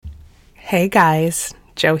Hey guys,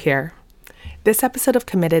 Joe here. This episode of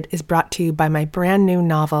Committed is brought to you by my brand new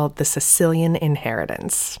novel, The Sicilian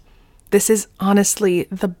Inheritance. This is honestly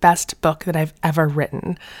the best book that I've ever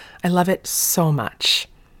written. I love it so much.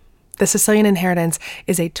 The Sicilian Inheritance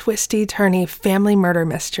is a twisty-turny family murder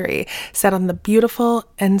mystery set on the beautiful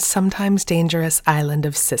and sometimes dangerous island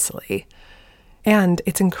of Sicily. And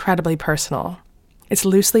it's incredibly personal. It's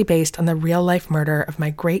loosely based on the real-life murder of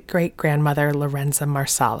my great-great-grandmother, Lorenza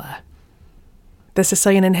Marsala. The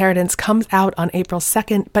Sicilian Inheritance comes out on April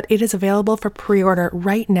 2nd, but it is available for pre-order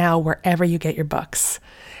right now wherever you get your books.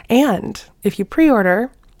 And if you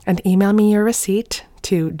pre-order and email me your receipt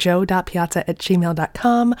to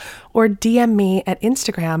joe.piazza@gmail.com or DM me at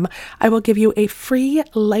Instagram, I will give you a free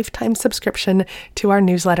lifetime subscription to our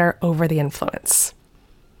newsletter, Over the Influence.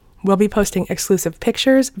 We'll be posting exclusive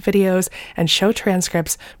pictures, videos, and show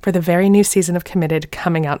transcripts for the very new season of Committed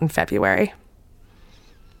coming out in February.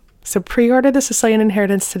 So pre-order The Sicilian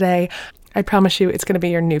Inheritance today. I promise you it's going to be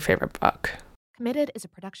your new favorite book. Committed is a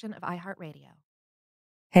production of iHeartRadio.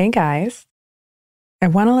 Hey guys. I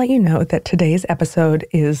want to let you know that today's episode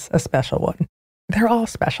is a special one. They're all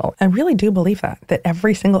special. I really do believe that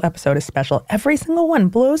every single episode is special. Every single one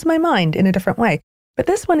blows my mind in a different way. But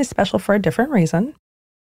this one is special for a different reason.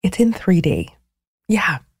 It's in 3D.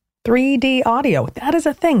 Yeah, 3D audio. That is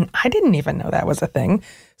a thing. I didn't even know that was a thing.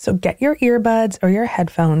 So get your earbuds or your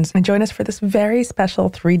headphones and join us for this very special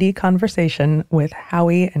 3D conversation with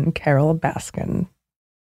Howie and Carole Baskin.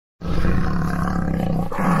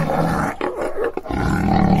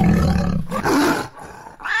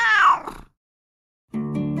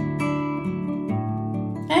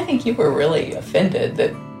 I think you were really offended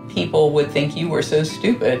that people would think you were so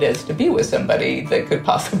stupid as to be with somebody that could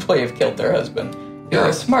possibly have killed their husband. You're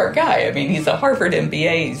a smart guy. I mean, he's a Harvard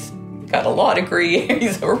MBA. He's got a law degree.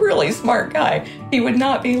 He's a really smart guy. He would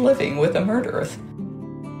not be living with a murderess.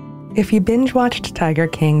 If you binge-watched Tiger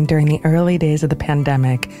King during the early days of the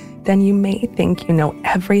pandemic, then you may think you know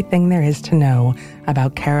everything there is to know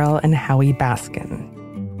about Carole and Howie Baskin.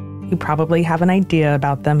 You probably have an idea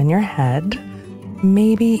about them in your head,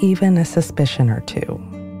 maybe even a suspicion or two.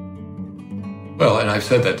 Well, and I've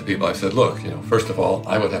said that to people. I said, look, first of all,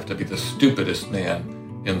 I would have to be the stupidest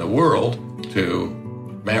man in the world to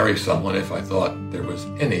marry someone if I thought there was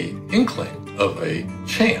any inkling of a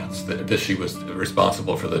chance that she was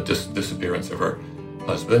responsible for the disappearance of her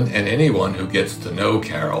husband. And anyone who gets to know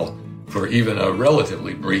Carole for even a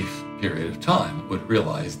relatively brief period of time would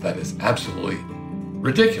realize that is absolutely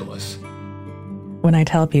ridiculous. When I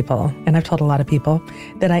tell people, and I've told a lot of people,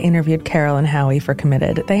 that I interviewed Carole and Howie for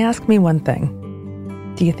Committed, they ask me one thing.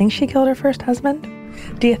 Do you think she killed her first husband?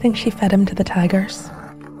 Do you think she fed him to the tigers?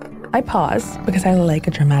 I pause because I like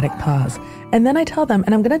a dramatic pause. And then I tell them,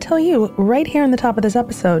 and I'm going to tell you right here in the top of this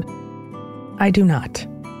episode, I do not.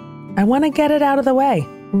 I want to get it out of the way,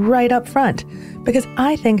 right up front, because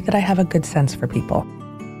I think that I have a good sense for people.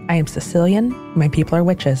 I am Sicilian. My people are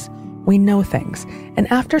witches. We know things.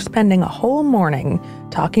 And after spending a whole morning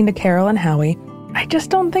talking to Carole and Howie, I just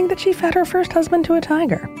don't think that she fed her first husband to a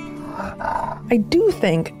tiger. I do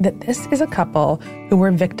think that this is a couple who were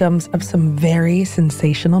victims of some very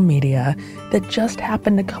sensational media that just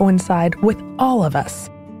happened to coincide with all of us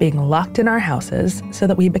being locked in our houses so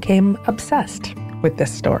that we became obsessed with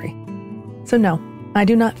this story. So no, I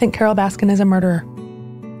do not think Carole Baskin is a murderer.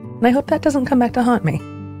 And I hope that doesn't come back to haunt me.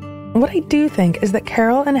 What I do think is that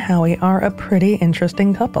Carole and Howie are a pretty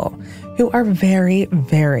interesting couple who are very,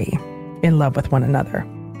 very in love with one another.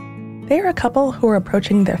 They are a couple who are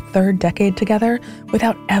approaching their third decade together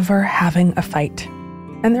without ever having a fight.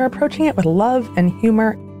 And they're approaching it with love and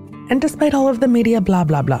humor, and despite all of the media blah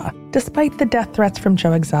blah blah, despite the death threats from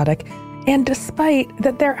Joe Exotic, and despite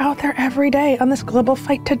that they're out there every day on this global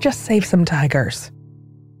fight to just save some tigers.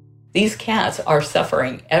 These cats are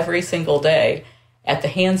suffering every single day at the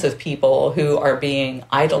hands of people who are being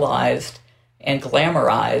idolized and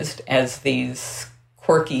glamorized as these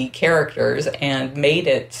quirky characters and made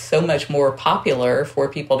it so much more popular for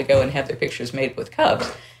people to go and have their pictures made with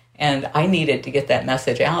cubs. And I needed to get that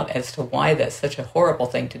message out as to why that's such a horrible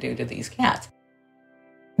thing to do to these cats.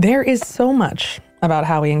 There is so much about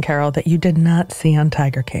Howie and Carole that you did not see on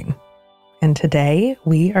Tiger King. And today,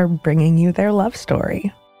 we are bringing you their love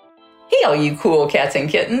story. Hey, all you cool cats and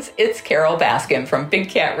kittens. It's Carole Baskin from Big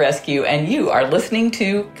Cat Rescue, and you are listening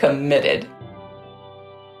to Committed.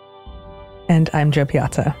 And I'm Joe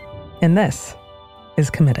Piazza, and this is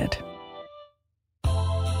Committed.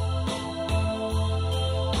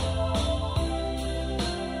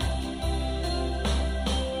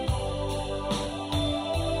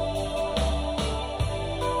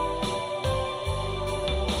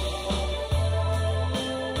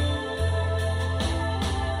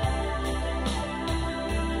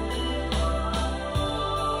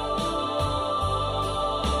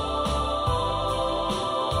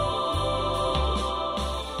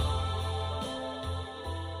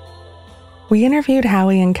 We interviewed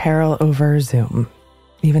Howie and Carol over Zoom,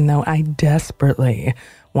 even though I desperately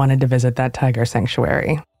wanted to visit that tiger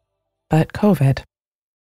sanctuary. But COVID.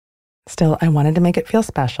 Still, I wanted to make it feel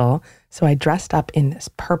special, so I dressed up in this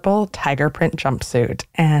purple tiger print jumpsuit,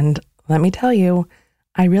 and let me tell you,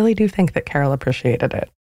 I really do think that Carol appreciated it.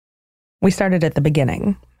 We started at the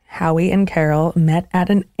beginning. Howie and Carol met at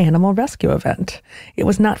an animal rescue event. It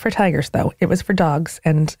was not for tigers, though. It was for dogs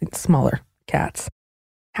and smaller cats.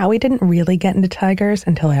 Howie didn't really get into tigers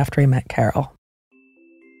until after he met Carol.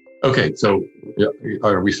 Okay, so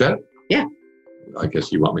are we set? Yeah. I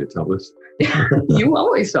guess you want me to tell this? You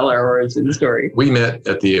always tell our origin story. We met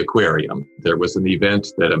at the aquarium. There was an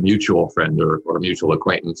event that a mutual friend or mutual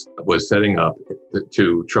acquaintance was setting up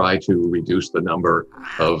to try to reduce the number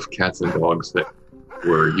of cats and dogs that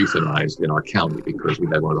were euthanized in our county because we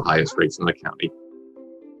had one of the highest rates in the county.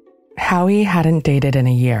 Howie hadn't dated in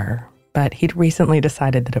a year, but he'd recently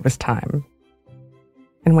decided that it was time.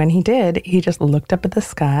 And when he did, he just looked up at the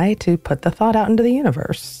sky to put the thought out into the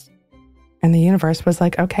universe. And the universe was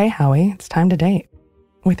like, okay, Howie, it's time to date.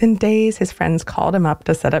 Within days, his friends called him up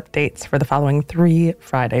to set up dates for the following 3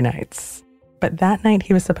 Friday nights. But that night,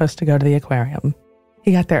 he was supposed to go to the aquarium.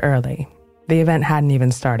 He got there early. The event hadn't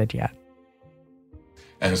even started yet.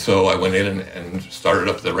 And so I went in and started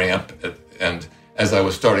up the ramp. And as I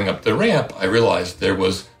was starting up the ramp, I realized there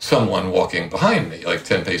was someone walking behind me, like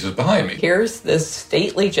 10 paces behind me. Here's this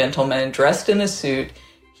stately gentleman dressed in a suit.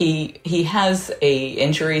 He has a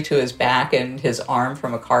injury to his back and his arm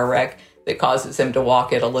from a car wreck that causes him to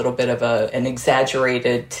walk at a little bit of an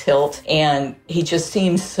exaggerated tilt. And he just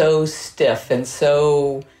seems so stiff and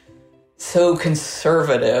so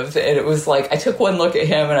conservative. And it was like, I took one look at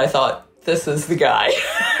him and I thought, this is the guy.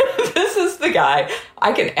 This is the guy.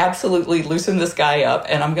 I can absolutely loosen this guy up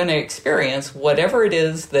and I'm going to experience whatever it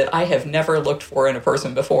is that I have never looked for in a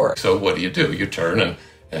person before. So what do? You turn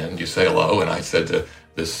and you say hello. And I said to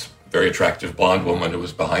this very attractive blonde woman who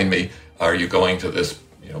was behind me, are you going to this,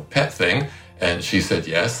 pet thing? And she said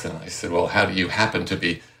yes. And I said, well, how do you happen to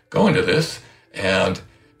be going to this? And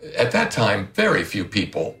at that time, very few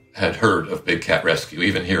people had heard of Big Cat Rescue,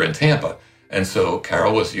 even here in Tampa. And so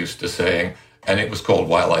Carol was used to saying, and it was called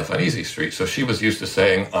Wildlife on Easy Street. So she was used to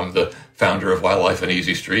saying, I'm the founder of Wildlife on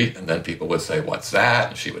Easy Street. And then people would say, what's that?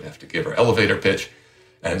 And she would have to give her elevator pitch.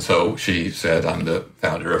 And so she said, I'm the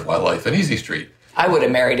founder of Wildlife on Easy Street. I would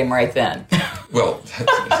have married him right then. Well,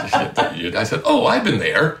 I said, oh, I've been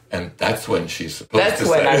there. And that's when she's supposed to say. That's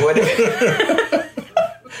when I would have.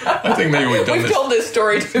 I think maybe we've told this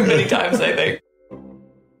story too many times, I think.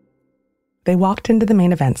 They walked into the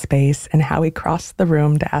main event space, and Howie crossed the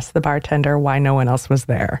room to ask the bartender why no one else was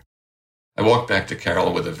there. I walked back to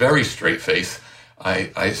Carol with a very straight face.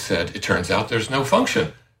 I said, it turns out there's no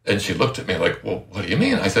function. And she looked at me like, well, what do you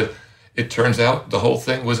mean? I said, it turns out the whole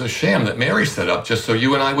thing was a sham that Mary set up just so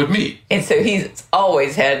you and I would meet. And so he's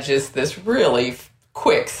always had just this really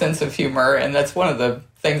quick sense of humor, and that's one of the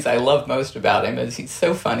things I love most about him is he's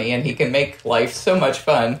so funny, and he can make life so much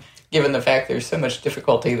fun, given the fact there's so much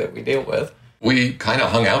difficulty that we deal with. We kind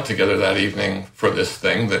of hung out together that evening for this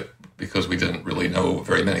thing because we didn't really know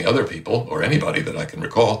very many other people or anybody that I can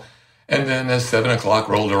recall. And then as 7 o'clock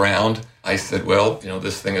rolled around, I said, well,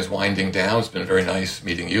 this thing is winding down. It's been very nice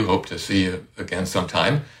meeting you. Hope to see you again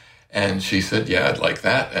sometime. And she said, yeah, I'd like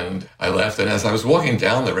that. And I left. And as I was walking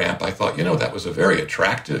down the ramp, I thought, that was a very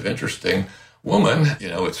attractive, interesting woman.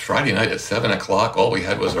 It's Friday night at 7 o'clock. All we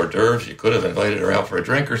had was hors d'oeuvres. You could have invited her out for a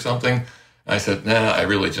drink or something. I said, nah, I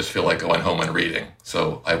really just feel like going home and reading.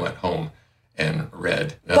 So I went home and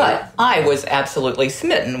read. But I was absolutely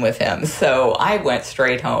smitten with him. So I went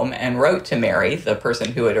straight home and wrote to Mary, the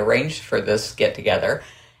person who had arranged for this get-together.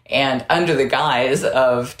 And under the guise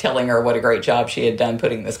of telling her what a great job she had done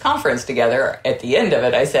putting this conference together, at the end of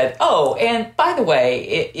it, I said, oh, and by the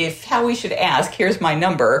way, if Howie should ask, here's my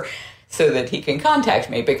number so that he can contact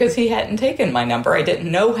me, because he hadn't taken my number. I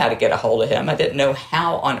didn't know how to get a hold of him. I didn't know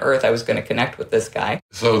how on earth I was going to connect with this guy.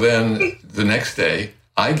 So then the next day,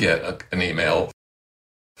 I get an email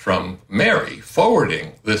from Mary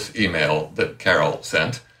forwarding this email that Carol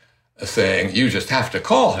sent saying, you just have to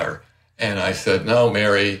call her. And I said, no,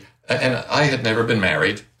 Mary, and I had never been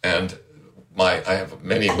married, and I have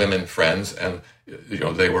many women friends, and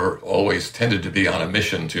they were always tended to be on a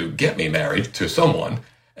mission to get me married to someone.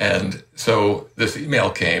 And so this email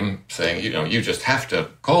came saying, you just have to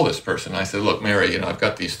call this person. I said, look, Mary, I've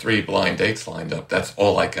got these 3 blind dates lined up. That's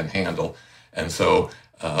all I can handle. And so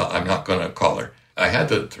I'm not going to call her. I had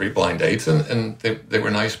the 3 blind dates, and they were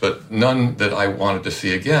nice, but none that I wanted to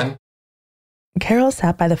see again. Carol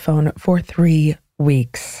sat by the phone for 3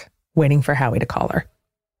 weeks, waiting for Howie to call her.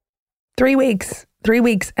 3 weeks. 3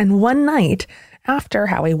 weeks. And one night, after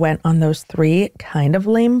Howie went on those 3 kind of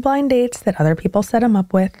lame blind dates that other people set him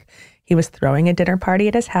up with, he was throwing a dinner party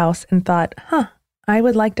at his house and thought, I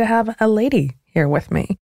would like to have a lady here with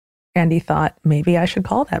me. And he thought, maybe I should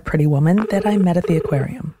call that pretty woman that I met at the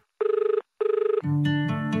aquarium.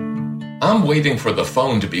 I'm waiting for the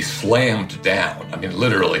phone to be slammed down. I mean,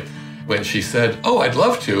 literally. When she said, "Oh, I'd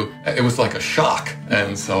love to," it was like a shock.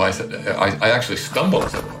 And so I said, I actually stumbled. I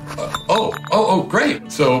said, oh,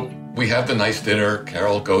 great. So we have the nice dinner.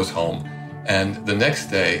 Carol goes home. And the next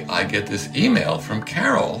day, I get this email from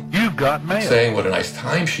Carol. You got mail. Saying what a nice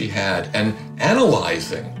time she had and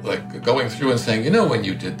analyzing, like going through and saying, when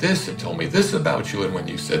you did this, it told me this about you. And when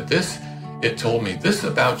you said this, it told me this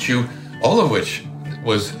about you, all of which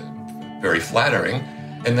was very flattering.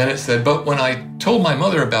 And then it said, but when I told my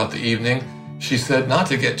mother about the evening, she said not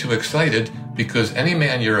to get too excited because any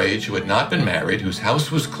man your age who had not been married, whose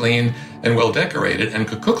house was clean and well decorated and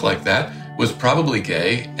could cook like that, was probably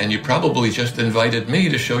gay, and you probably just invited me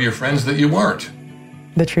to show your friends that you weren't.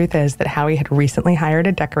 The truth is that Howie had recently hired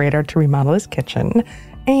a decorator to remodel his kitchen,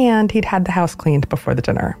 and he'd had the house cleaned before the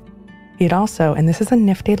dinner. He'd also, and this is a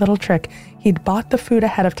nifty little trick, he'd bought the food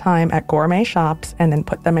ahead of time at gourmet shops and then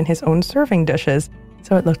put them in his own serving dishes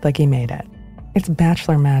so it looked like he made it. It's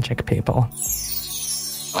bachelor magic, people.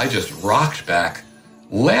 I just rocked back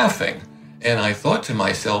laughing, and I thought to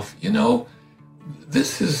myself,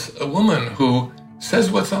 this is a woman who says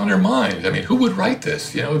what's on her mind. I mean, who would write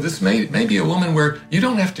this? This may be a woman where you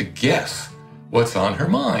don't have to guess what's on her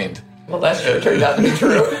mind. Well, that sure turned out to be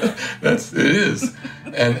true. It is.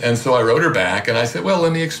 And so I wrote her back, and I said, well,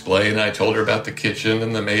 let me explain. And I told her about the kitchen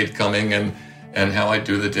and the maid coming and how I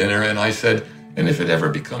do the dinner. And I said, and if it ever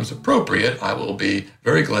becomes appropriate, I will be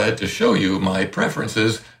very glad to show you my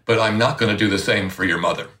preferences, but I'm not going to do the same for your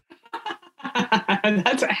mother.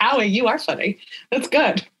 That's Howie. You are funny. That's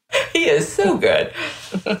good. He is so good.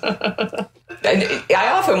 And I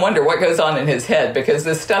often wonder what goes on in his head because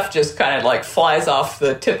this stuff just kind of like flies off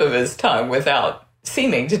the tip of his tongue without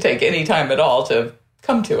seeming to take any time at all to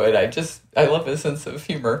come to it. I love his sense of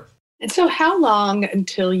humor. And so how long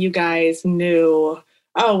until you guys knew,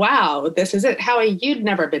 oh, wow, this is it? Howie, you'd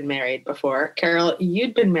never been married before. Carol,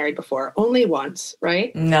 you'd been married before, only once,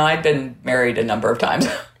 right? No, I'd been married a number of times.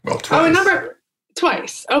 Well, twice.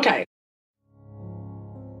 Twice. Okay.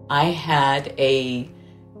 I had a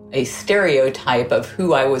stereotype of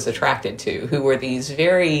who I was attracted to, who were these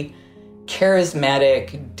very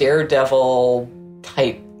charismatic, daredevil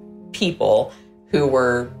type people who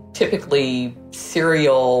were typically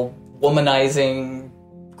serial, womanizing,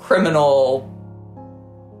 criminal,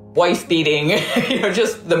 wife-beating,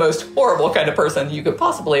 just the most horrible kind of person you could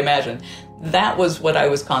possibly imagine. That was what I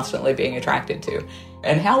was constantly being attracted to.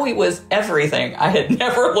 And Howie was everything I had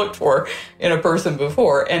never looked for in a person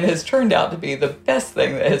before and has turned out to be the best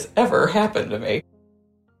thing that has ever happened to me.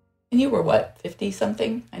 And you were what,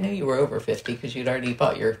 50-something? I know you were over 50 because you'd already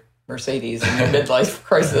bought your Mercedes in your midlife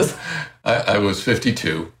crisis. I was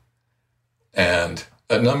 52, and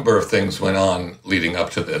a number of things went on leading up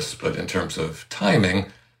to this, but in terms of timing,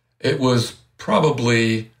 it was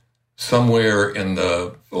probably somewhere in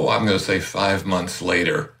the, I'm going to say 5 months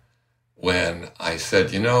later, when I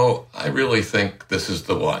said, I really think this is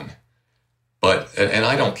the one. But, and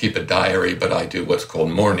I don't keep a diary, but I do what's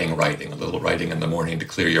called morning writing, a little writing in the morning to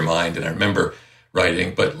clear your mind. And I remember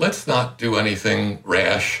writing, but let's not do anything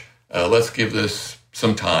rash. Let's give this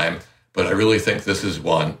some time. But I really think this is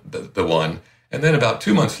the one. And then about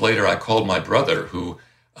 2 months later, I called my brother, who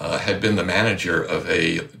had been the manager of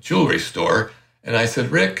a jewelry store. And I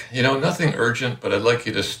said, Rick, nothing urgent, but I'd like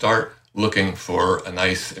you to start looking for a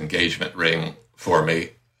nice engagement ring for me.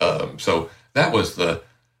 So that was the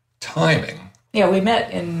timing. Yeah, we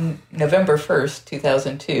met in November 1st,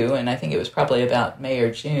 2002, and I think it was probably about May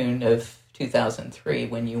or June of 2003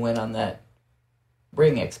 when you went on that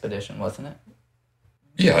ring expedition, wasn't it?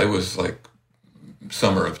 Yeah, it was like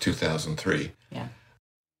summer of 2003. Yeah.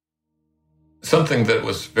 Something that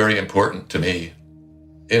was very important to me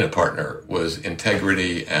in a partner was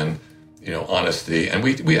integrity and honesty. And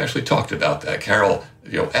we actually talked about that. Carol,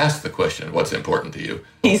 asked the question, what's important to you?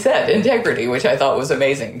 He said integrity, which I thought was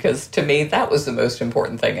amazing, because to me, that was the most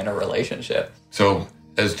important thing in a relationship. So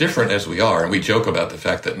as different as we are, and we joke about the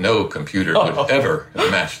fact that no computer would ever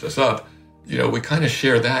have matched us up, we kind of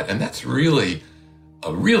share that. And that's really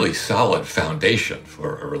a really solid foundation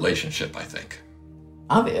for a relationship, I think.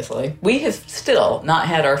 Obviously. We have still not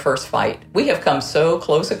had our first fight. We have come so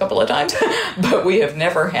close a couple of times, but we have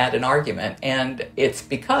never had an argument. And it's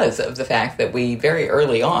because of the fact that we very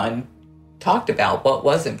early on talked about what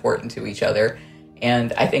was important to each other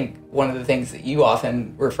And I think one of the things that you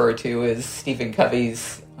often refer to is Stephen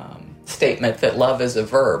Covey's statement that love is a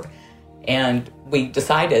verb. And we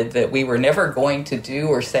decided that we were never going to do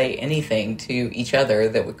or say anything to each other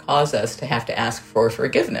that would cause us to have to ask for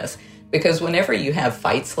forgiveness. Because whenever you have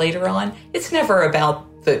fights later on, it's never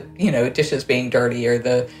about the, dishes being dirty or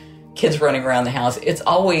the kids running around the house.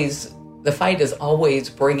 The fight is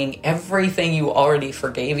always bringing everything you already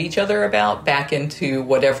forgave each other about back into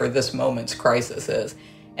whatever this moment's crisis is.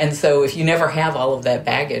 And so if you never have all of that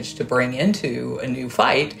baggage to bring into a new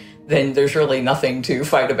fight, then there's really nothing to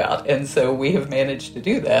fight about. And so we have managed to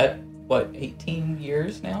do that, 18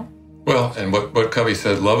 years now? Well, and what Covey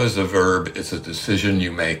said, love is a verb. It's a decision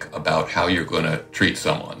you make about how you're going to treat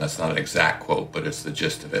someone. That's not an exact quote, but it's the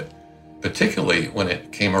gist of it. Particularly when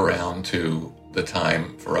it came around to the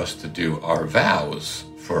time for us to do our vows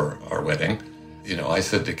for our wedding. I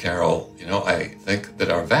said to Carol, I think that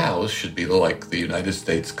our vows should be like the United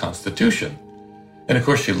States Constitution. And of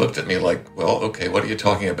course she looked at me like, well, okay, what are you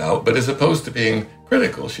talking about? But as opposed to being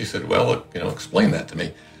critical, she said, well, explain that to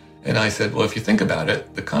me. And I said, well, if you think about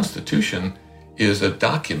it, the Constitution is a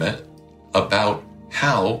document about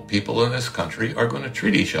how people in this country are going to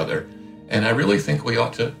treat each other. And I really think we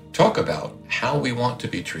ought to talk about how we want to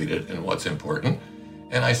be treated and what's important.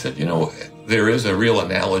 And I said, there is a real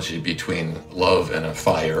analogy between love and a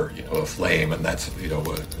fire, a flame. And that's,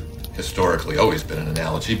 historically always been an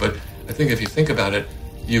analogy. But I think if you think about it,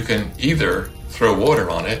 you can either throw water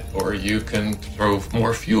on it or you can throw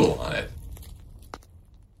more fuel on it.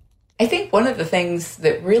 I think one of the things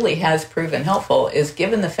that really has proven helpful is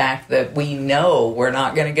given the fact that we know we're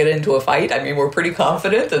not going to get into a fight. I mean, we're pretty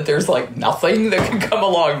confident that there's nothing that can come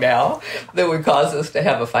along now that would cause us to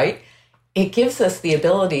have a fight. It gives us the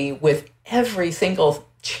ability with every single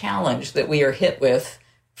challenge that we are hit with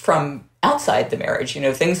from outside the marriage,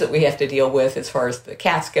 things that we have to deal with as far as the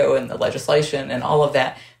cats go and the legislation and all of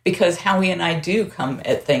that, because Howie and I do come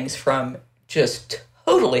at things from just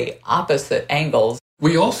totally opposite angles.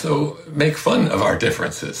 We also make fun of our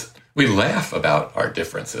differences. We laugh about our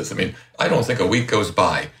differences. I mean, I don't think a week goes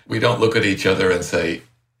by. We don't look at each other and say,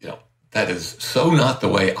 that is so not the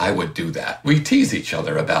way I would do that. We tease each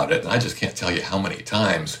other about it. And I just can't tell you how many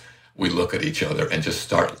times we look at each other and just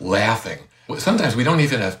start laughing. Sometimes we don't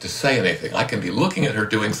even have to say anything. I can be looking at her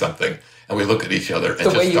doing something and we look at each other and just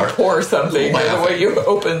start the way you pour something, laughing. Or the way you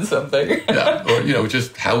open something. Yeah, or,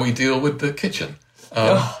 just how we deal with the kitchen.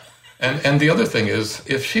 And the other thing is,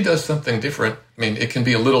 if she does something different, it can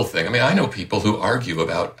be a little thing. I know people who argue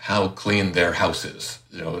about how clean their house is.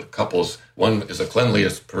 Couples, one is a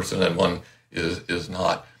cleanliest person and one is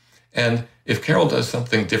not. And if Carol does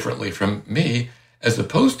something differently from me, as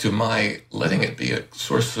opposed to my letting it be a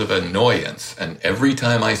source of annoyance, and every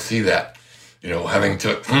time I see that, having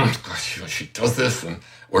to, she does this,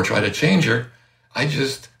 or try to change her, I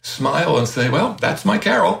just smile and say, well, that's my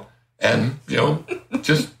Carol, and,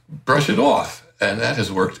 just brush it off. And that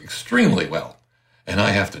has worked extremely well. And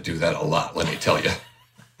I have to do that a lot, let me tell you.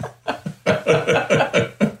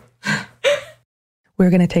 We're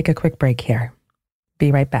going to take a quick break here.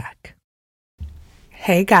 Be right back.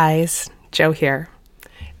 Hey guys, Jo here.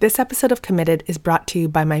 This episode of Committed is brought to you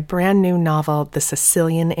by my brand new novel, The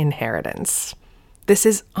Sicilian Inheritance. This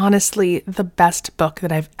is honestly the best book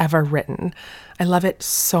that I've ever written. I love it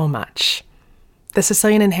so much. The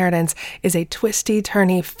Sicilian Inheritance is a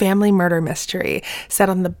twisty-turny family murder mystery set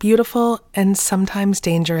on the beautiful and sometimes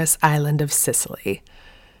dangerous island of Sicily.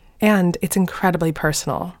 And it's incredibly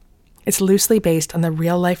personal. It's loosely based on the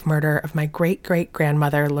real-life murder of my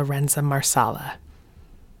great-great-grandmother, Lorenza Marsala.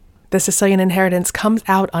 The Sicilian Inheritance comes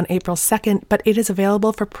out on April 2nd, but it is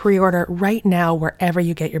available for pre-order right now wherever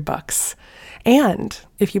you get your books. And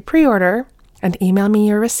if you pre-order and email me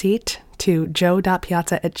your receipt to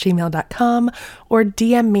jo.piazza@gmail.com or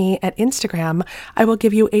DM me at Instagram, I will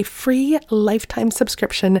give you a free lifetime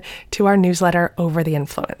subscription to our newsletter, Over the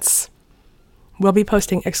Influence. We'll be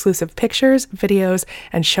posting exclusive pictures, videos,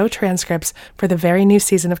 and show transcripts for the very new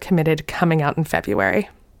season of Committed coming out in February.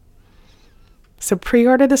 So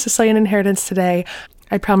pre-order The Sicilian Inheritance today.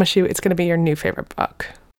 I promise you it's going to be your new favorite book.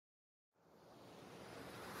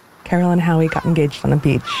 Carol and Howie got engaged on a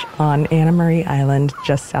beach on Anna Marie Island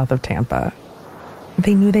just south of Tampa.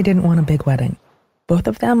 They knew they didn't want a big wedding. Both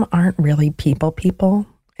of them aren't really people.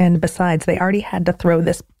 And besides, they already had to throw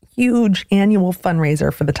this huge annual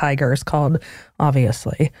fundraiser for the Tigers called,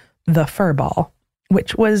 obviously, the Fur Ball,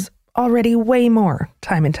 which was already way more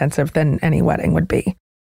time-intensive than any wedding would be.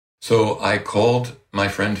 So I called my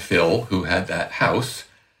friend Phil, who had that house,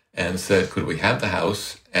 and said, could we have the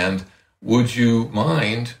house? And would you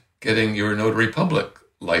mind getting your notary public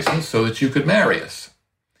license so that you could marry us.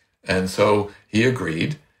 And so he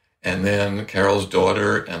agreed. And then Carol's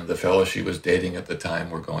daughter and the fellow she was dating at the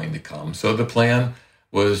time were going to come. So the plan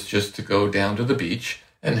was just to go down to the beach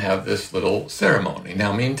and have this little ceremony.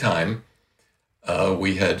 Now, meantime,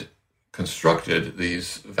 we had constructed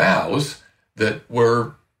these vows that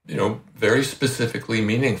were, very specifically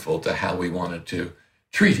meaningful to how we wanted to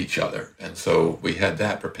treat each other. And so we had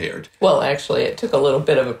that prepared. Well, actually, it took a little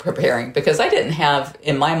bit of a preparing because I didn't have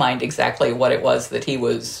in my mind exactly what it was that he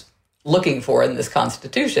was looking for in this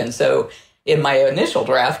Constitution. So in my initial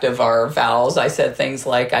draft of our vows, I said things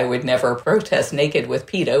like I would never protest naked with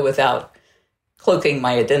PETA without cloaking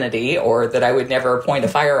my identity, or that I would never point a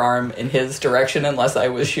firearm in his direction unless I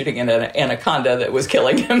was shooting an anaconda that was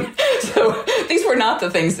killing him. So these were not the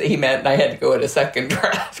things that he meant, and I had to go at a second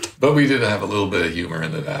draft. But we did have a little bit of humor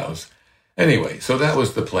in the vows. Anyway, so that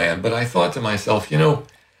was the plan. But I thought to myself,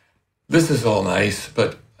 this is all nice,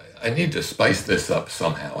 but I need to spice this up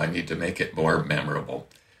somehow. I need to make it more memorable.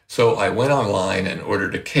 So I went online and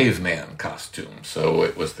ordered a caveman costume. So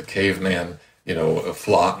it was the caveman, a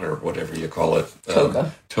flock or whatever you call it.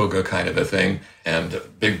 Toga kind of a thing. And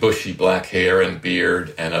big bushy black hair and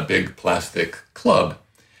beard and a big plastic club.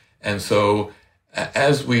 And so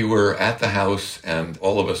as we were at the house and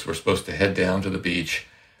all of us were supposed to head down to the beach,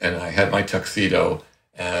 and I had my tuxedo,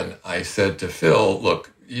 and I said to Phil,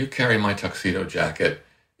 look, you carry my tuxedo jacket.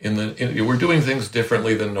 We're doing things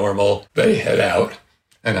differently than normal. They head out,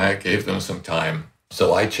 and I gave them some time.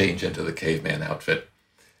 So I change into the caveman outfit.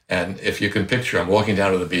 And if you can picture, I'm walking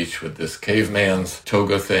down to the beach with this caveman's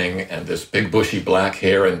toga thing and this big bushy black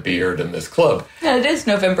hair and beard and this club. Now, it is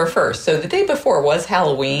November 1st, so the day before was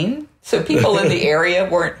Halloween. So people in the area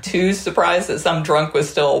weren't too surprised that some drunk was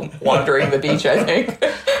still wandering the beach, I think.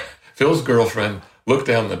 Phil's girlfriend looked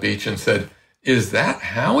down the beach and said, "Is that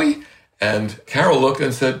Howie?" And Carol looked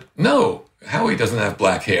and said, "No, Howie doesn't have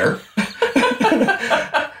black hair."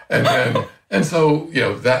 And so,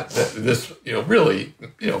 this really,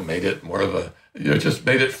 made it more of a, just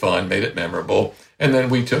made it fun, made it memorable. And then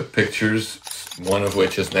we took pictures, one of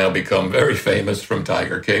which has now become very famous from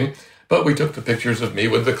Tiger King. But we took the pictures of me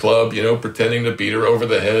with the club, pretending to beat her over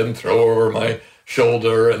the head and throw her over my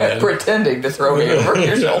shoulder. And then pretending to throw me over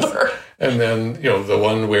your shoulder. And then, the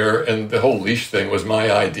one where, and the whole leash thing was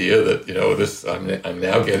my idea that, I'm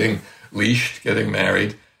now getting leashed, getting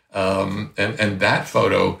married. And that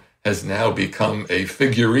photo has now become a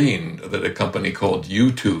figurine that a company called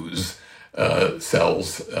U2's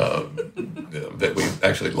sells, that we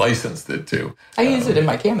actually licensed it to. I use it in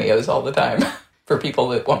my cameos all the time for people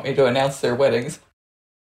that want me to announce their weddings.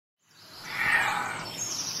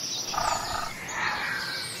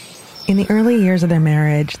 In the early years of their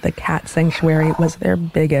marriage, the cat sanctuary was their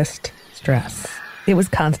biggest stress. It was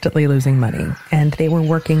constantly losing money, and they were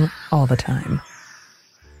working all the time.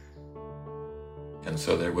 And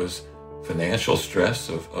so there was financial stress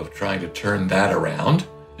of trying to turn that around.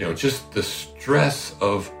 Just the stress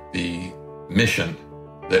of the mission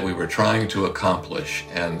that we were trying to accomplish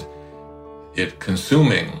and it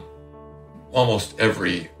consuming almost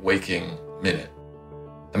every waking minute.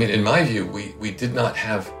 I mean, in my view, we did not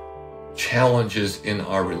have challenges in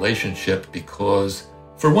our relationship because,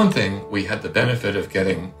 for one thing, we had the benefit of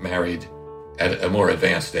getting married at a more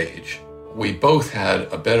advanced age. We both had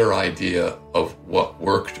a better idea of what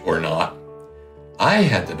worked or not. I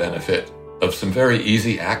had the benefit of some very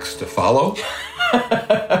easy acts to follow.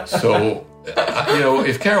 So,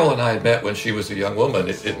 if Carol and I had met when she was a young woman,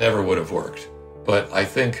 it never would have worked. But I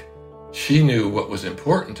think she knew what was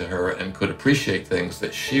important to her and could appreciate things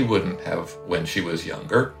that she wouldn't have when she was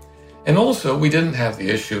younger. And also, we didn't have the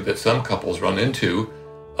issue that some couples run into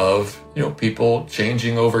of, people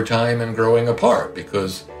changing over time and growing apart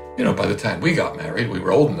because by the time we got married, we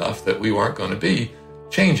were old enough that we weren't going to be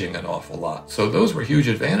changing an awful lot. So those were huge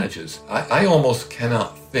advantages. I almost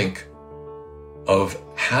cannot think of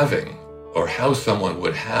having or how someone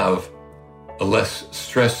would have a less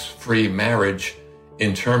stress-free marriage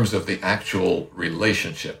in terms of the actual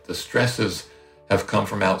relationship. The stresses have come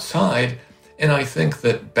from outside, and I think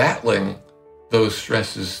that battling those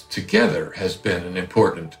stresses together has been an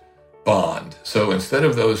important bond. So instead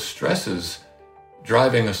of those stresses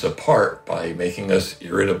driving us apart by making us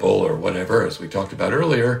irritable or whatever, as we talked about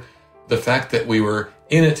earlier, the fact that we were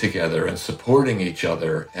in it together and supporting each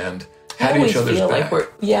other and had each other's back.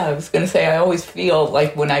 I was going to say, I always feel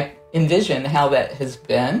like when I envision how that has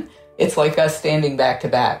been, it's like us standing back to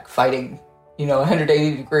back, fighting,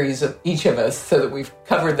 180 degrees of each of us so that we've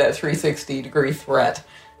covered that 360 degree threat,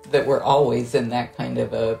 that we're always in that kind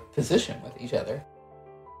of a position with each other.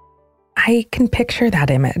 I can picture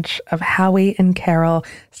that image of Howie and Carol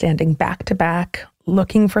standing back to back,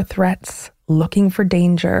 looking for threats, looking for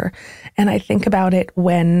danger. And I think about it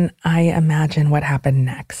when I imagine what happened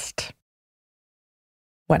next.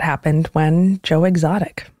 What happened when Joe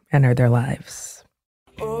Exotic entered their lives.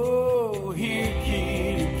 Oh, here,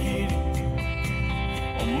 kitty, kitty.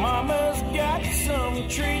 Oh, mama's got some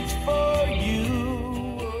treats for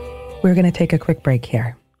you. We're going to take a quick break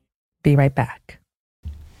here. Be right back.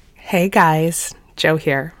 Hey guys, Joe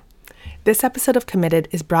here. This episode of Committed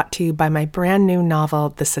is brought to you by my brand new novel,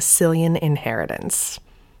 The Sicilian Inheritance.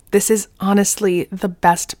 This is honestly the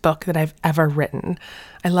best book that I've ever written.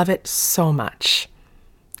 I love it so much.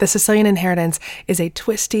 The Sicilian Inheritance is a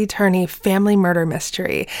twisty-turny family murder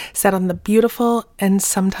mystery set on the beautiful and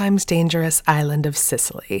sometimes dangerous island of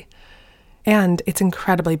Sicily. And it's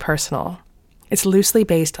incredibly personal. It's loosely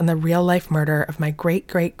based on the real-life murder of my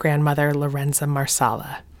great-great-grandmother, Lorenza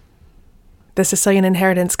Marsala. The Sicilian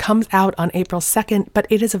Inheritance comes out on April 2nd, but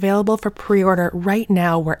it is available for pre-order right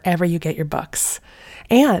now wherever you get your books.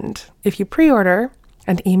 And if you pre-order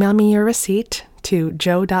and email me your receipt to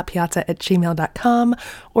joe.piazza@gmail.com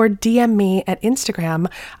or DM me at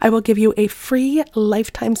Instagram, I will give you a free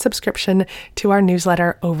lifetime subscription to our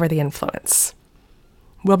newsletter, Over the Influence.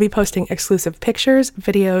 We'll be posting exclusive pictures,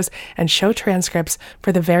 videos, and show transcripts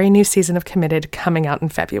for the very new season of Committed coming out in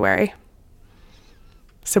February.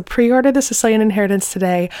 So pre-order The Sicilian Inheritance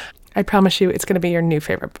today. I promise you it's going to be your new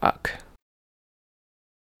favorite book.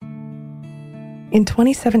 In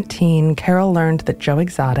 2017, Carol learned that Joe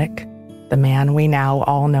Exotic, the man we now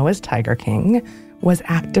all know as Tiger King, was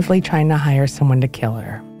actively trying to hire someone to kill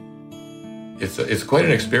her. It's quite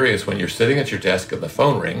an experience when you're sitting at your desk and the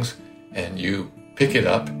phone rings and you pick it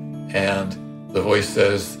up and the voice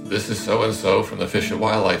says, "This is so-and-so from the Fish and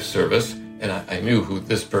Wildlife Service." And I knew who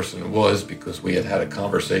this person was because we had had a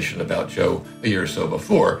conversation about Joe a year or so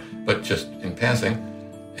before, but just in passing.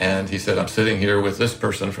 And he said, "I'm sitting here with this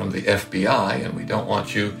person from the FBI, and we don't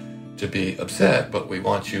want you to be upset, but we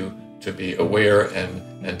want you to be aware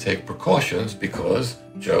and take precautions because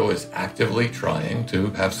Joe is actively trying to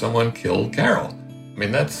have someone kill Carol." I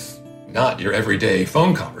mean, that's not your everyday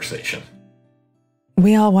phone conversation.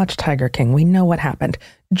 We all watched Tiger King. We know what happened.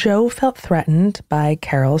 Joe felt threatened by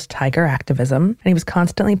Carol's tiger activism, and he was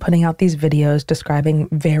constantly putting out these videos describing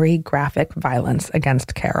very graphic violence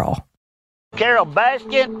against Carol. Carol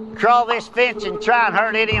Baskin, crawl this fence and try and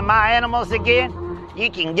hurt any of my animals again, you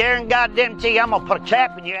can guarantee I'm going to put a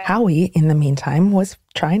trap in your ass. Howie, in the meantime, was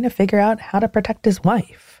trying to figure out how to protect his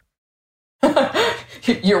wife.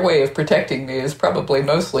 Your way of protecting me is probably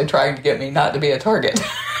mostly trying to get me not to be a target.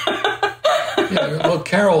 Yeah, well,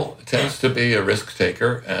 Carol tends to be a risk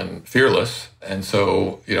taker and fearless. And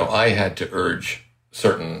so, I had to urge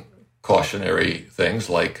certain cautionary things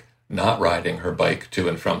like not riding her bike to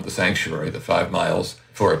and from the sanctuary, the 5 miles,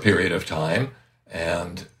 for a period of time.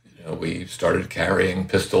 And, we started carrying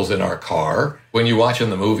pistols in our car. When you watch in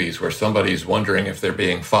the movies where somebody's wondering if they're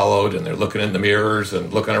being followed and they're looking in the mirrors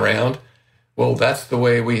and looking around, well, that's the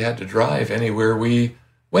way we had to drive anywhere we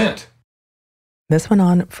went. This went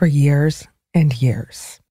on for years and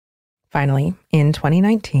years. Finally, in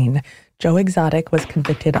 2019, Joe Exotic was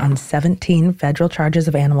convicted on 17 federal charges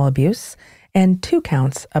of animal abuse and 2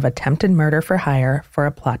 counts of attempted murder for hire for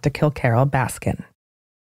a plot to kill Carol Baskin.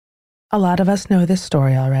 A lot of us know this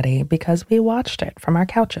story already because we watched it from our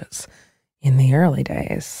couches in the early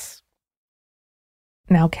days.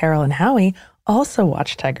 Now, Carol and Howie also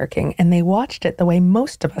watched Tiger King, and they watched it the way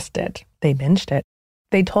most of us did. They binged it.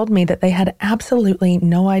 They told me that they had absolutely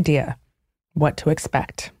no idea what to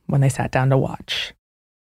expect when they sat down to watch.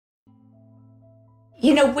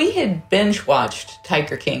 We had binge watched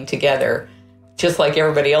Tiger King together, just like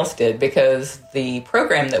everybody else did, because the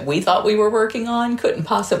program that we thought we were working on couldn't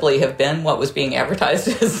possibly have been what was being advertised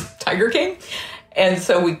as Tiger King. And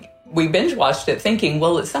so we binge watched it thinking,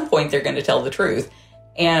 well, at some point they're going to tell the truth.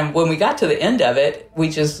 And when we got to the end of it, we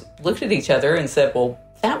just looked at each other and said, well,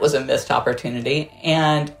 that was a missed opportunity.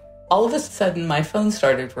 And all of a sudden my phone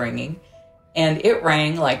started ringing. And it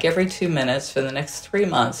rang like every 2 minutes for the next 3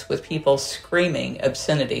 months with people screaming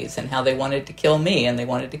obscenities and how they wanted to kill me and they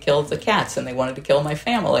wanted to kill the cats and they wanted to kill my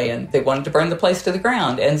family and they wanted to burn the place to the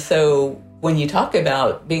ground. And so when you talk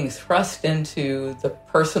about being thrust into the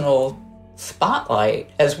personal spotlight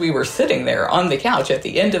as we were sitting there on the couch at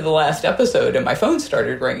the end of the last episode and my phone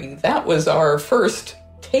started ringing, that was our first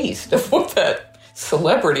taste of what that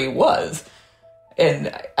celebrity was.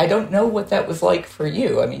 And I don't know what that was like for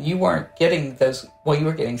you. I mean, you weren't getting those, well, you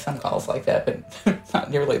were getting some calls like that, but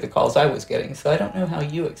not nearly the calls I was getting. So I don't know how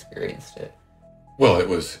you experienced it. Well, it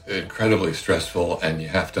was incredibly stressful, and you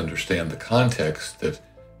have to understand the context that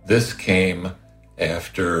this came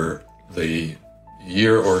after the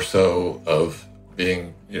year or so of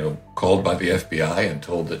being, called by the FBI and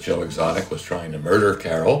told that Joe Exotic was trying to murder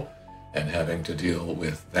Carol, and having to deal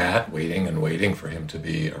with that, waiting and waiting for him to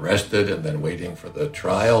be arrested, and then waiting for the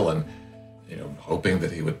trial, and hoping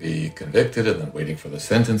that he would be convicted, and then waiting for the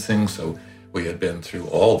sentencing. So we had been through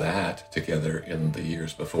all that together in the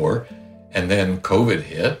years before. And then COVID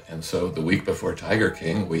hit, and so the week before Tiger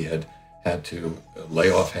King, we had to lay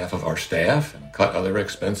off half of our staff and cut other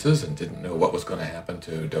expenses, and didn't know what was going to happen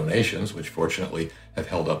to donations, which fortunately have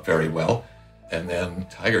held up very well. And then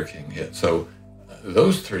Tiger King hit. So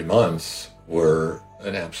those 3 months were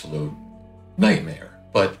an absolute nightmare.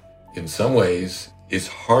 But in some ways, it's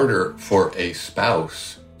harder for a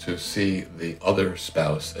spouse to see the other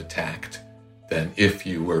spouse attacked than if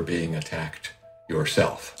you were being attacked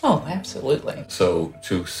yourself. Oh, absolutely. So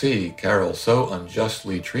to see Carol so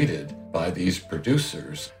unjustly treated by these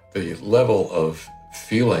producers, the level of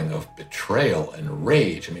feeling of betrayal and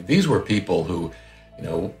rage. I mean, these were people who,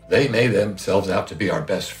 they made themselves out to be our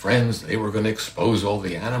best friends. They were going to expose all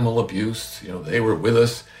the animal abuse. They were with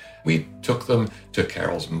us. We took them to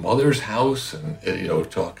Carol's mother's house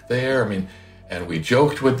and, talked there. I mean, and we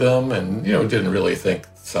joked with them and, didn't really think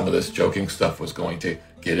some of this joking stuff was going to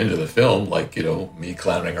get into the film, like, me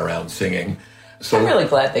clowning around singing. So I'm really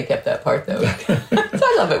glad they kept that part, though.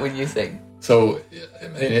 I love it when you sing. So, I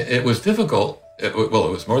mean, it was difficult. It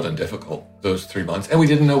was more than difficult, those 3 months. And we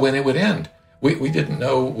didn't know when it would end. We didn't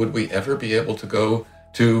know, would we ever be able to go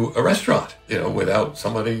to a restaurant, without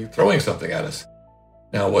somebody throwing something at us.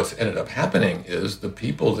 Now, what's ended up happening is the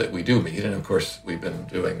people that we do meet, and of course, we've been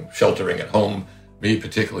doing sheltering at home, me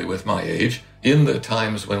particularly with my age, in the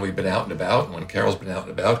times when we've been out and about, and when Carol's been out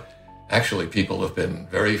and about, actually people have been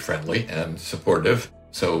very friendly and supportive.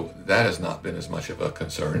 So that has not been as much of a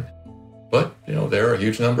concern. But, there are a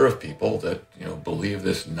huge number of people that, believe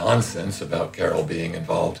this nonsense about Carol being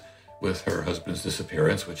involved with her husband's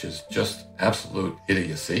disappearance, which is just absolute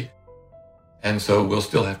idiocy. And so we'll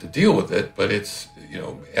still have to deal with it, but it's,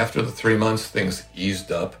 after the 3 months, things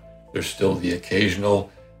eased up. There's still the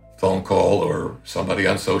occasional phone call or somebody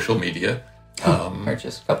on social media. Or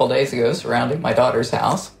just a couple days ago, surrounding my daughter's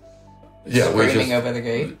house. Yeah, screaming over the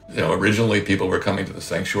gate. Originally people were coming to the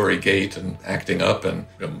sanctuary gate and acting up, and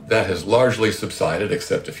that has largely subsided,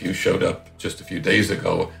 except a few showed up just a few days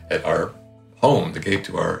ago at our home, the gate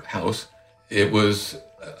to our house. It was,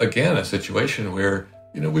 again, a situation where,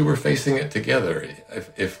 we were facing it together.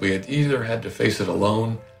 If we had either had to face it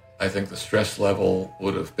alone, I think the stress level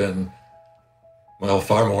would have been,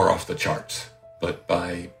 far more off the charts. But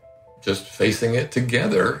by just facing it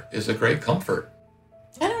together is a great comfort.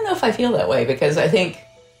 I don't know if I feel that way, because I think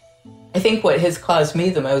what has caused me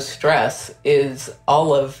the most stress is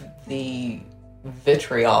all of the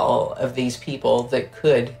vitriol of these people that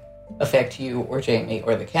could affect you or Jamie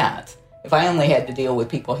or the cats. If I only had to deal with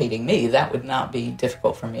people hating me, that would not be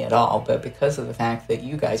difficult for me at all. But because of the fact that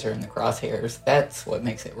you guys are in the crosshairs, that's what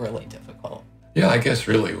makes it really difficult. Yeah, I guess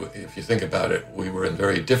really, if you think about it, we were in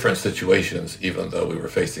very different situations, even though we were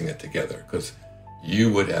facing it together, because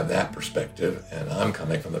you would have that perspective, and I'm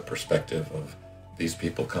coming from the perspective of these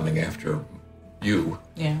people coming after you,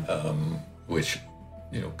 which,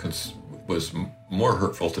 was more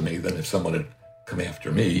hurtful to me than if someone had come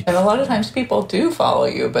after me. And a lot of times people do follow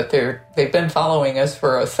you, but they've been following us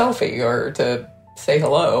for a selfie or to say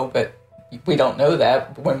hello, but we don't know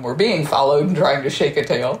that when we're being followed and trying to shake a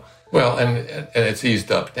tail. Well, and it's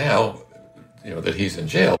eased up now, that he's in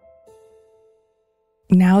jail.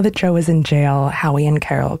 Now that Joe is in jail, Howie and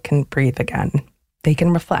Carol can breathe again. They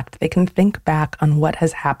can reflect. They can think back on what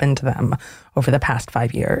has happened to them over the past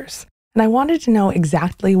 5 years. And I wanted to know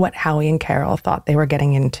exactly what Howie and Carol thought they were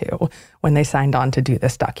getting into when they signed on to do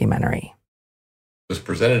this documentary. It was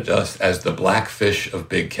presented to us as the Blackfish of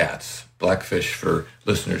Big Cats. Blackfish, for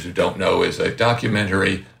listeners who don't know, is a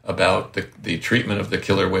documentary about the treatment of the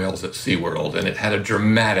killer whales at SeaWorld, and it had a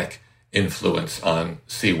dramatic influence on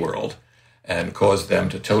SeaWorld and caused them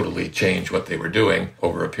to totally change what they were doing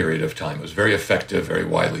over a period of time. It was very effective, very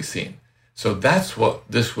widely seen. So that's what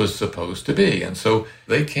this was supposed to be. And so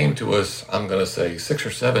they came to us, I'm going to say 6 or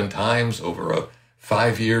 7 times over a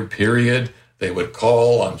 5-year period. They would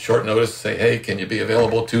call on short notice, say, hey, can you be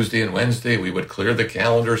available Tuesday and Wednesday? We would clear the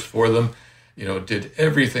calendars for them, did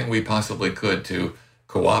everything we possibly could to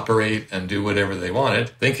cooperate and do whatever they wanted,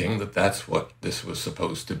 thinking that that's what this was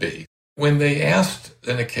supposed to be. When they asked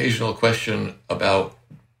an occasional question about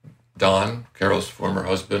Don, Carol's former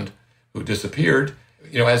husband, who disappeared,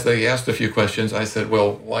 as they asked a few questions, I said,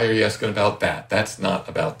 well, why are you asking about that? That's not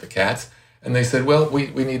about the cats. And they said, well, we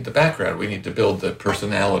need the background. We need to build the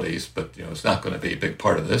personalities, but, it's not going to be a big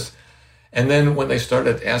part of this. And then when they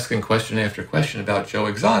started asking question after question about Joe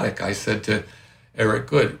Exotic, I said to Eric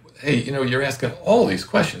Goode, hey, you're asking all these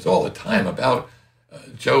questions all the time about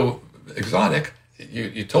Joe Exotic.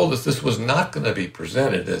 You told us this was not going to be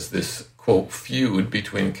presented as this, quote, feud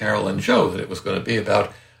between Carol and Joe, that it was going to be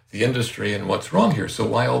about the industry and what's wrong here. So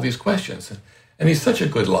why all these questions? And he's such a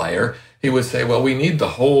good liar. He would say, well, we need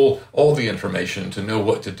all the information to know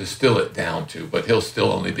what to distill it down to, but he'll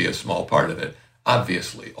still only be a small part of it.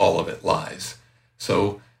 Obviously, all of it lies.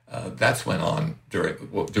 So that's went on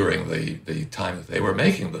during the time that they were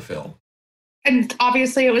making the film. And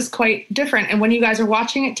obviously it was quite different. And when you guys are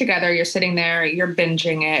watching it together, you're sitting there, you're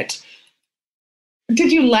binging it.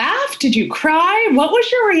 Did you laugh? Did you cry? What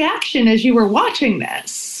was your reaction as you were watching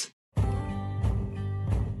this?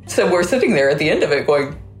 So we're sitting there at the end of it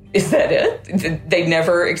going, is that it? They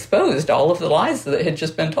never exposed all of the lies that had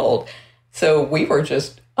just been told. So we were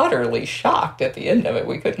just utterly shocked at the end of it.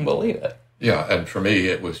 We couldn't believe it. Yeah, and for me,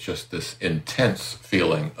 it was just this intense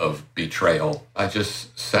feeling of betrayal. I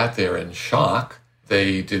just sat there in shock.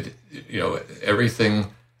 They did, everything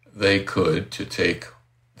they could to take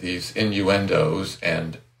these innuendos,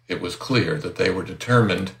 and it was clear that they were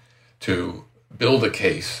determined to build a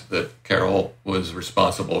case that Carol was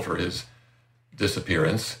responsible for his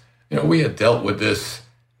disappearance. We had dealt with this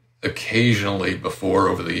occasionally before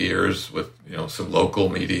over the years with, some local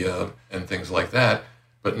media and things like that,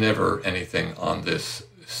 but never anything on this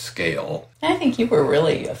scale. I think you were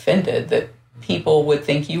really offended that people would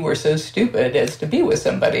think you were so stupid as to be with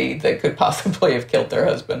somebody that could possibly have killed their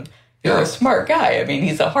husband. You're a smart guy. I mean,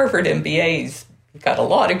 he's a Harvard MBA. He's got a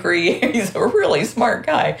law degree. He's a really smart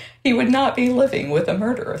guy. He would not be living with a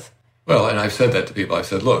murderess. Well, and I've said that to people. I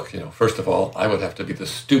said, look, first of all, I would have to be the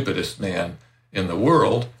stupidest man in the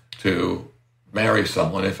world to marry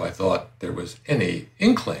someone if I thought there was any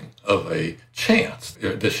inkling of a chance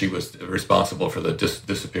that she was responsible for the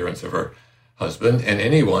disappearance of her husband. And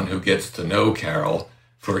anyone who gets to know Carol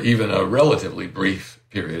for even a relatively brief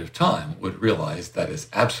period of time would realize that is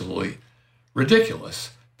absolutely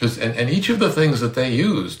ridiculous. And each of the things that they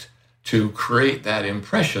used to create that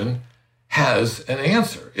impression has an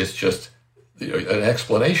answer. It's just an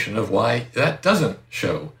explanation of why that doesn't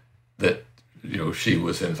show that she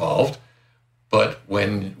was involved. But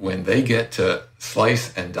when they get to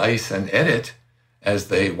slice and dice and edit as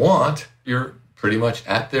they want, you're pretty much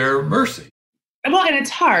at their mercy. Well, and it's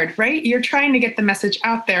hard, right? You're trying to get the message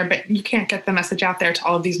out there, but you can't get the message out there to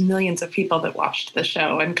all of these millions of people that watched the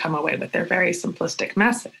show and come away with their very simplistic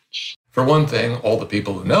message. For one thing, all the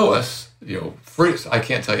people who know us, I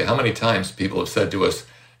can't tell you how many times people have said to us,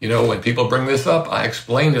 when people bring this up, I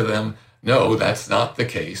explain to them, no, that's not the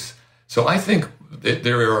case. So I think that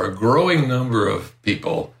there are a growing number of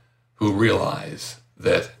people who realize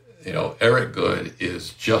that, Eric Goode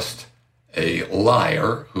is just a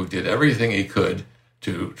liar who did everything he could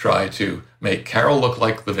to try to make Carol look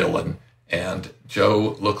like the villain and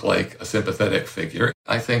Joe look like a sympathetic figure.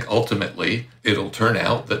 I think ultimately it'll turn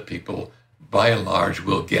out that people, by and large,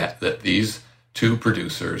 will get that these two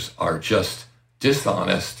producers are just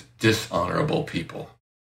dishonest, dishonorable people.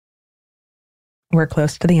 We're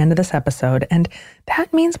close to the end of this episode, and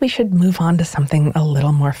that means we should move on to something a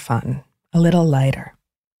little more fun, a little lighter.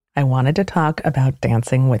 I wanted to talk about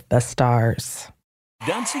Dancing with the Stars.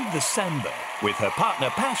 Dancing the Samba with her partner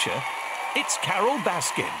Pasha, it's Carole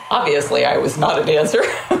Baskin. Obviously, I was not a dancer.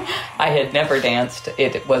 I had never danced.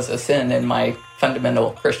 It was a sin in my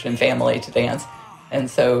fundamental Christian family to dance, and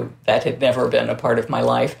so that had never been a part of my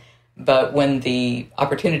life. But when the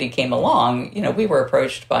opportunity came along, we were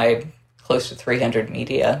approached by close to 300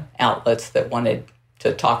 media outlets that wanted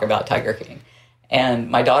to talk about Tiger King. And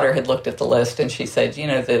my daughter had looked at the list and she said,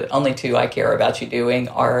 the only two I care about you doing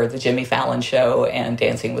are the Jimmy Fallon Show and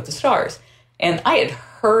Dancing with the Stars. And I had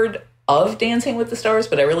heard of Dancing with the Stars,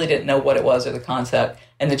 but I really didn't know what it was or the concept.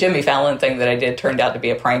 And the Jimmy Fallon thing that I did turned out to be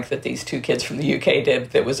a prank that these two kids from the UK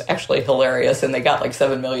did that was actually hilarious, and they got like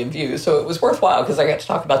 7 million views. So it was worthwhile because I got to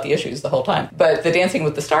talk about the issues the whole time. But the Dancing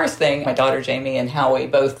with the Stars thing, my daughter Jamie and Howie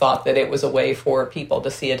both thought that it was a way for people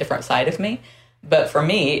to see a different side of me. But for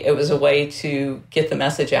me, it was a way to get the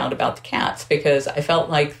message out about the cats, because I felt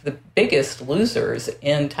like the biggest losers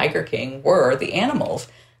in Tiger King were the animals.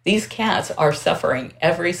 These cats are suffering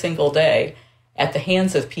every single day at the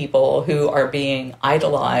hands of people who are being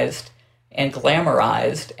idolized and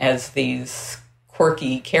glamorized as these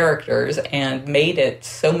quirky characters, and made it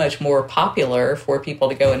so much more popular for people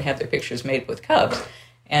to go and have their pictures made with cubs.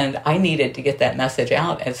 And I needed to get that message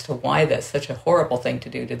out as to why that's such a horrible thing to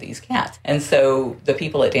do to these cats. And so the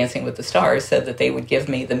people at Dancing with the Stars said that they would give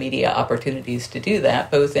me the media opportunities to do that,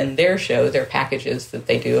 both in their show, their packages that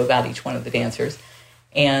they do about each one of the dancers,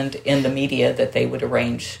 and in the media that they would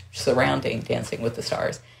arrange surrounding Dancing with the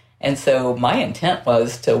Stars. And so my intent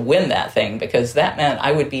was to win that thing, because that meant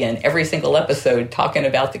I would be in every single episode talking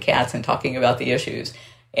about the cats and talking about the issues.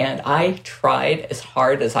 And I tried as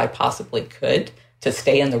hard as I possibly could to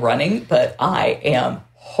stay in the running, but I am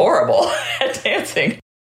horrible at dancing.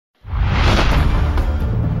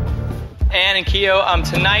 Anne and Keo,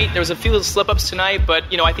 tonight, there was a few little slip-ups tonight, but,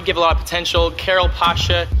 I think you have a lot of potential. Carol,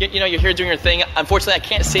 Pasha, you're here doing your thing. Unfortunately, I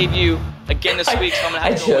can't save you again this week, so I'm going to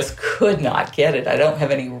have to I just could not get it. I don't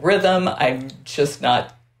have any rhythm. I'm just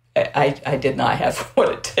not, I did not have what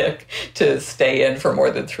it took to stay in for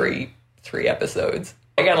more than three episodes.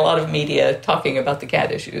 I got a lot of media talking about the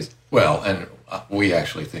cat issues. Well, and we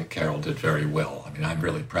actually think Carol did very well. I mean, I'm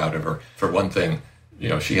really proud of her. For one thing,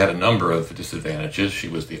 she had a number of disadvantages. She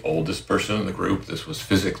was the oldest person in the group. This was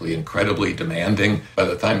physically incredibly demanding. By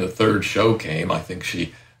the time the third show came, I think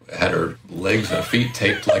she had her legs and feet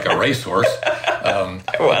taped like a racehorse. I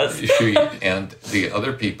was. She and the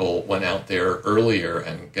other people went out there earlier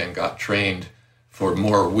and got trained for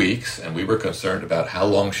more weeks, and we were concerned about how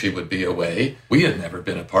long she would be away. We had never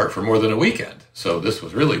been apart for more than a weekend, so this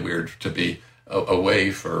was really weird to be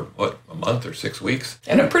away for, a month or 6 weeks?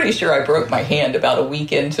 And I'm pretty sure I broke my hand about a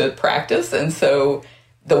week into practice, and so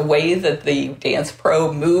the way that the dance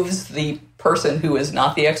pro moves the person who is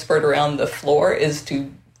not the expert around the floor is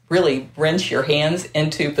to really wrench your hands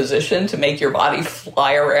into position to make your body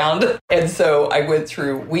fly around. And so I went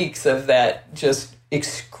through weeks of that just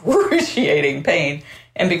excruciating pain.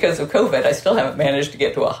 And because of COVID, I still haven't managed to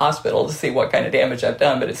get to a hospital to see what kind of damage I've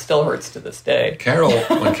done, but it still hurts to this day.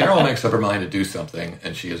 When Carol makes up her mind to do something,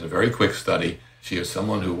 and she is a very quick study, she is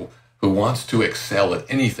someone who wants to excel at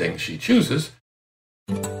anything she chooses.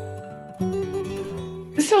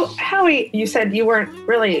 So, Howie, you said you weren't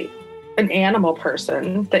really an animal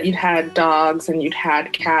person, that you'd had dogs and you'd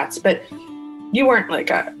had cats, but you weren't like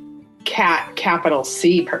a cat, capital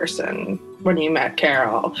C person when you met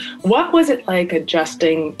Carol. What was it like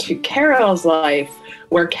adjusting to Carol's life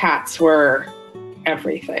where cats were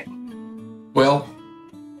everything? Well,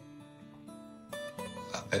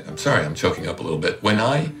 I'm sorry, I'm choking up a little bit. You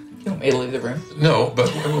want me to leave the room? No, but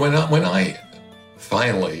when I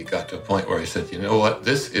finally got to a point where I said, you know what,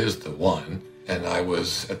 this is the one, and I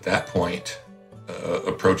was at that point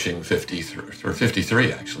approaching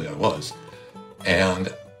 53, actually I was,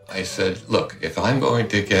 and I said, look, if I'm going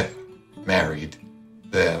to get married,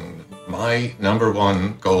 then my number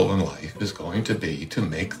one goal in life is going to be to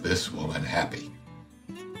make this woman happy.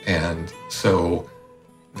 And so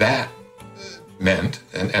that meant,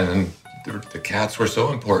 and the cats were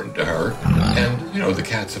so important to her. And, the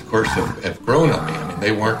cats, of course, have grown on me. I mean,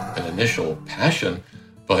 they weren't an initial passion,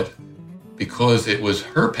 but because it was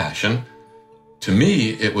her passion, to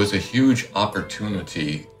me, it was a huge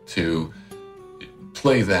opportunity to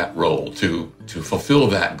play that role, to fulfill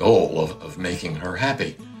that goal of making her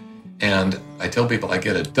happy. And I tell people I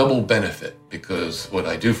get a double benefit, because what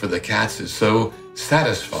I do for the cats is so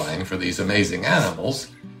satisfying for these amazing animals,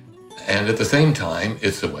 and at the same time,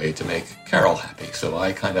 it's a way to make Carol happy. So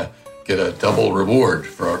I kind of get a double reward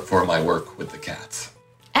for my work with the cats.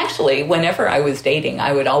 Actually, whenever I was dating,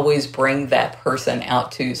 I would always bring that person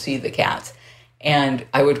out to see the cats. And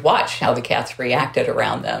I would watch how the cats reacted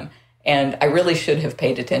around them. And I really should have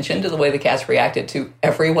paid attention to the way the cats reacted to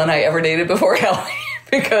everyone I ever dated before Howie,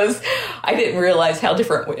 because I didn't realize how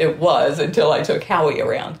different it was until I took Howie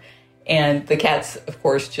around. And the cats, of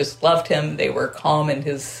course, just loved him. They were calm in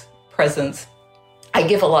his presence. I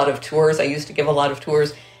give a lot of tours. I used to give a lot of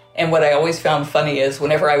tours. And what I always found funny is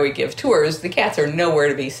whenever I would give tours, the cats are nowhere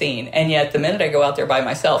to be seen. And yet the minute I go out there by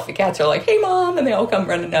myself, the cats are like, hey, Mom, and they all come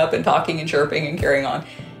running up and talking and chirping and carrying on.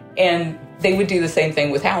 And they would do the same thing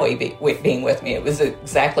with Howie being with me. It was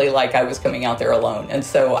exactly like I was coming out there alone. And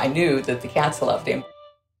so I knew that the cats loved him.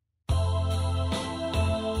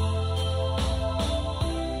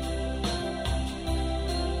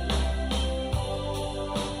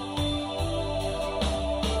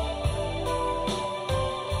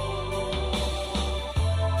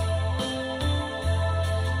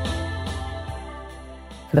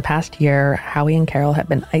 For the past year, Howie and Carol have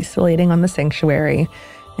been isolating on the sanctuary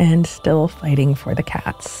and still fighting for the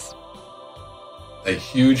cats. A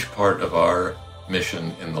huge part of our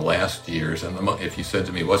mission in the last years, and if you said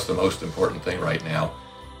to me, what's the most important thing right now,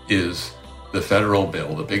 is the federal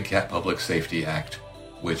bill, the Big Cat Public Safety Act,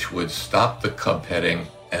 which would stop the cub petting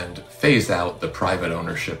and phase out the private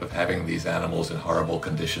ownership of having these animals in horrible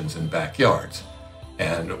conditions in backyards.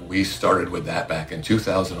 And we started with that back in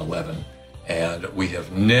 2011, and we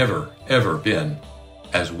have never, ever been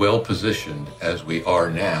as well positioned as we are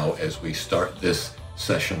now as we start this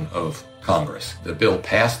session of Congress. The bill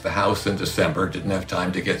passed the House in December, didn't have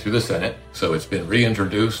time to get through the Senate, so it's been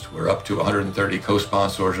reintroduced. We're up to 130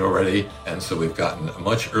 co-sponsors already, and so we've gotten a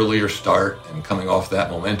much earlier start and coming off that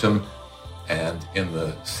momentum. And in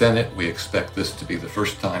the Senate, we expect this to be the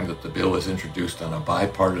first time that the bill is introduced on a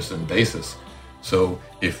bipartisan basis. So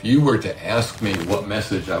if you were to ask me what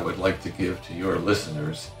message I would like to give to your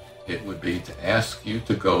listeners, it would be to ask you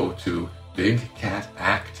to go to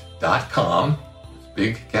bigcatact.com,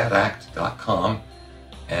 bigcatact.com,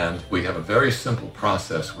 and we have a very simple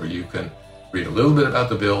process where you can read a little bit about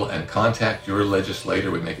the bill and contact your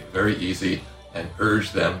legislator. We make it very easy and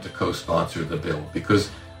urge them to co-sponsor the bill,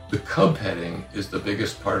 because the cub heading is the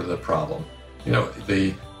biggest part of the problem. You know,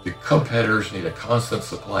 the cub headers need a constant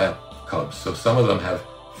supply of cubs. So some of them have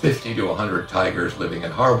 50 to 100 tigers living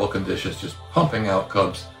in horrible conditions, just pumping out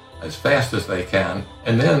cubs as fast as they can.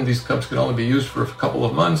 And then these cubs can only be used for a couple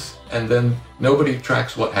of months, and then nobody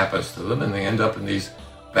tracks what happens to them, and they end up in these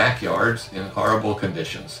backyards in horrible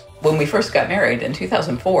conditions. When we first got married in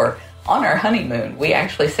 2004, on our honeymoon, we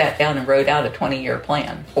actually sat down and wrote out a 20-year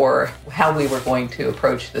plan for how we were going to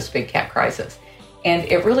approach this big cat crisis. And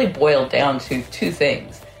it really boiled down to two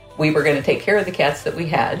things. We were going to take care of the cats that we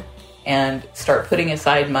had and start putting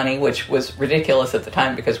aside money, which was ridiculous at the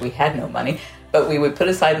time because we had no money, but we would put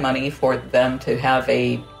aside money for them to have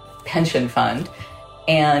a pension fund,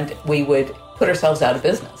 and we would put ourselves out of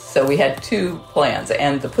business. So we had two plans,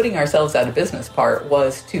 and the putting ourselves out of business part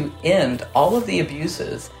was to end all of the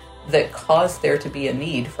abuses that caused there to be a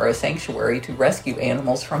need for a sanctuary to rescue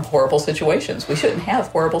animals from horrible situations. We shouldn't have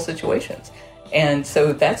horrible situations. And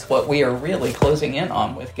so that's what we are really closing in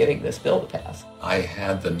on with getting this bill to pass. I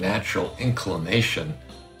had the natural inclination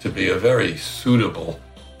to be a very suitable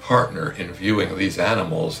partner in viewing these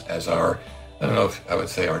animals as our, I don't know if I would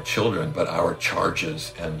say our children, but our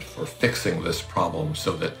charges, and for fixing this problem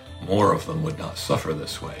so that more of them would not suffer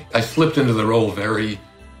this way. I slipped into the role very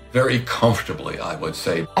comfortably, I would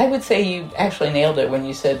say. I would say you actually nailed it when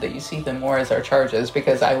you said that you see them more as our charges,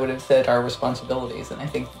 because I would have said our responsibilities, and I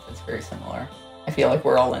think that's very similar. I feel like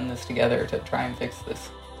we're all in this together to try and fix this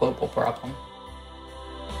global problem.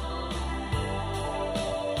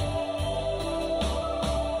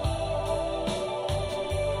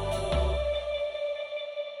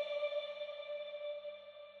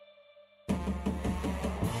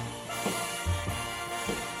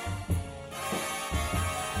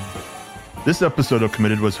 This episode of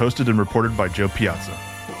Committed was hosted and reported by Joe Piazza.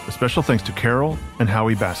 A special thanks to Carol and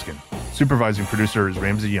Howie Baskin. Supervising producer is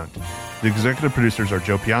Ramsey Yunt. The executive producers are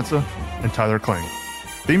Joe Piazza and Tyler Klang.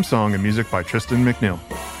 Theme song and music by Tristan McNeil.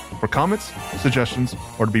 For comments, suggestions,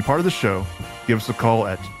 or to be part of the show, give us a call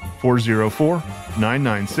at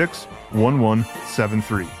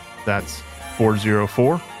 404-996-1173. That's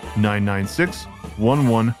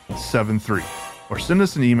 404-996-1173. Or send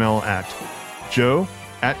us an email at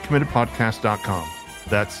joe@committedpodcast.com.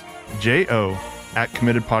 That's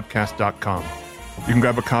JO@committedpodcast.com. You can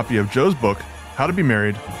grab a copy of Joe's book, How to Be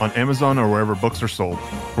Married, on Amazon or wherever books are sold.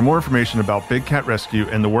 For more information about Big Cat Rescue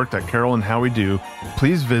and the work that Carol and Howie do,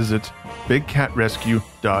 please visit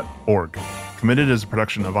bigcatrescue.org. Committed is a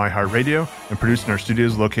production of iHeartRadio and produced in our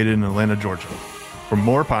studios located in Atlanta, Georgia. For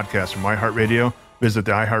more podcasts from iHeartRadio, visit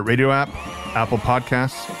the iHeartRadio app, Apple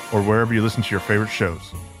Podcasts, or wherever you listen to your favorite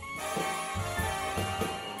shows.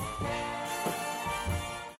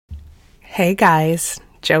 Hey guys,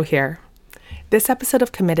 Joe here. This episode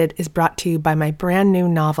of Committed is brought to you by my brand new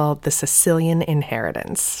novel, The Sicilian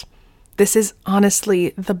Inheritance. This is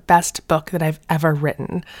honestly the best book that I've ever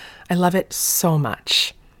written. I love it so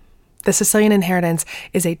much. The Sicilian Inheritance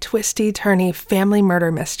is a twisty-turny family murder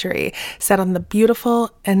mystery set on the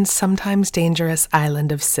beautiful and sometimes dangerous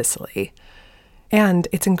island of Sicily. And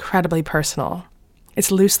it's incredibly personal. It's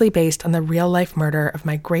loosely based on the real-life murder of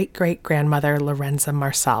my great-great-grandmother, Lorenza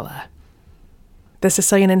Marsala. The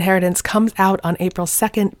Sicilian Inheritance comes out on April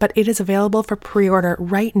 2nd, but it is available for pre-order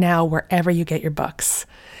right now wherever you get your books.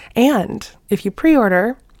 And if you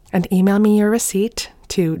pre-order and email me your receipt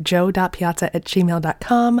to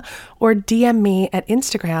joe.piazza@gmail.com or DM me at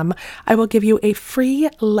Instagram, I will give you a free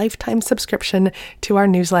lifetime subscription to our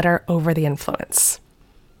newsletter, Over the Influence.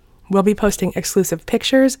 We'll be posting exclusive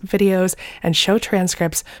pictures, videos, and show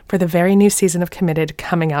transcripts for the very new season of Committed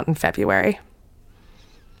coming out in February.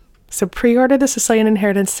 So pre-order The Sicilian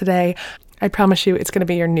Inheritance today. I promise you it's going to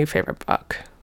be your new favorite book.